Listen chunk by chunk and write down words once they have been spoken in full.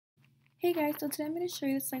Hey guys, so today I'm going to show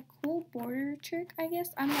you this like cool border trick, I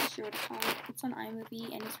guess. I'm not sure what it's called. It's on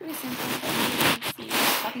Imovie and it's really simple, but you can see what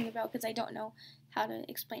I'm talking about because I don't know how to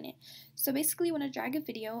explain it. So basically you want to drag a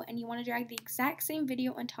video and you want to drag the exact same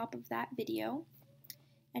video on top of that video.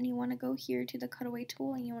 And you want to go here to the cutaway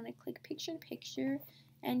tool and you want to click picture in picture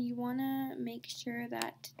and you want to make sure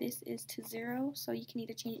that this is to 0, so you can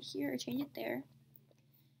either change it here or change it there.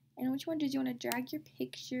 And what you want to do is you want to drag your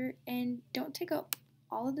picture and don't take up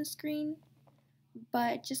all of the screen,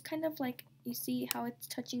 but just kind of like, you see how it's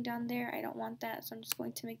touching down there? I don't want that, so I'm just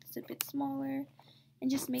going to make this a bit smaller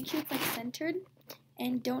and just make sure it's like centered,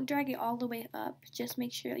 and don't drag it all the way up. Just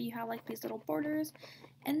make sure that you have like these little borders,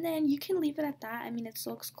 and then you can leave it at that. I mean, it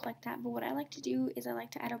still looks like that, but what I like to do is I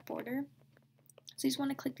like to add a border. So you just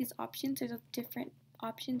want to click these options. There's different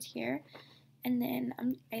options here, and then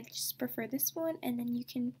I just prefer this one, and then you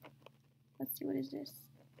can, let's see, what is this?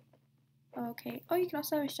 Okay. Oh, you can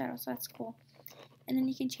also have a shadow, so that's cool. And then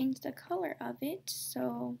you can change the color of it.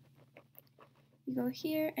 So you go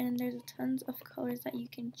here, and there's tons of colors that you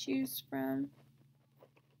can choose from.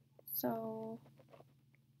 So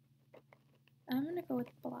I'm gonna go with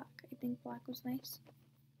black. I think black was nice.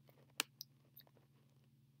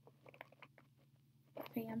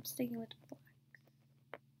 Okay, I'm sticking with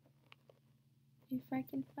black. If I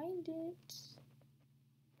can find it.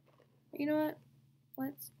 You know what?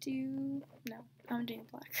 Let's do, no, I'm doing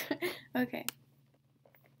black. Okay.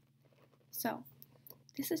 So,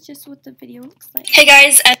 this is just what the video looks like. Hey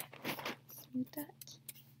guys, Smooth that.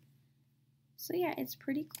 So yeah, it's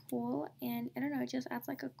pretty cool, and I don't know, it just adds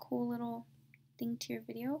like a cool little thing to your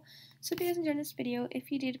video. So if you guys enjoyed this video,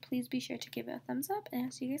 if you did, please be sure to give it a thumbs up, and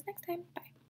I'll see you guys next time. Bye.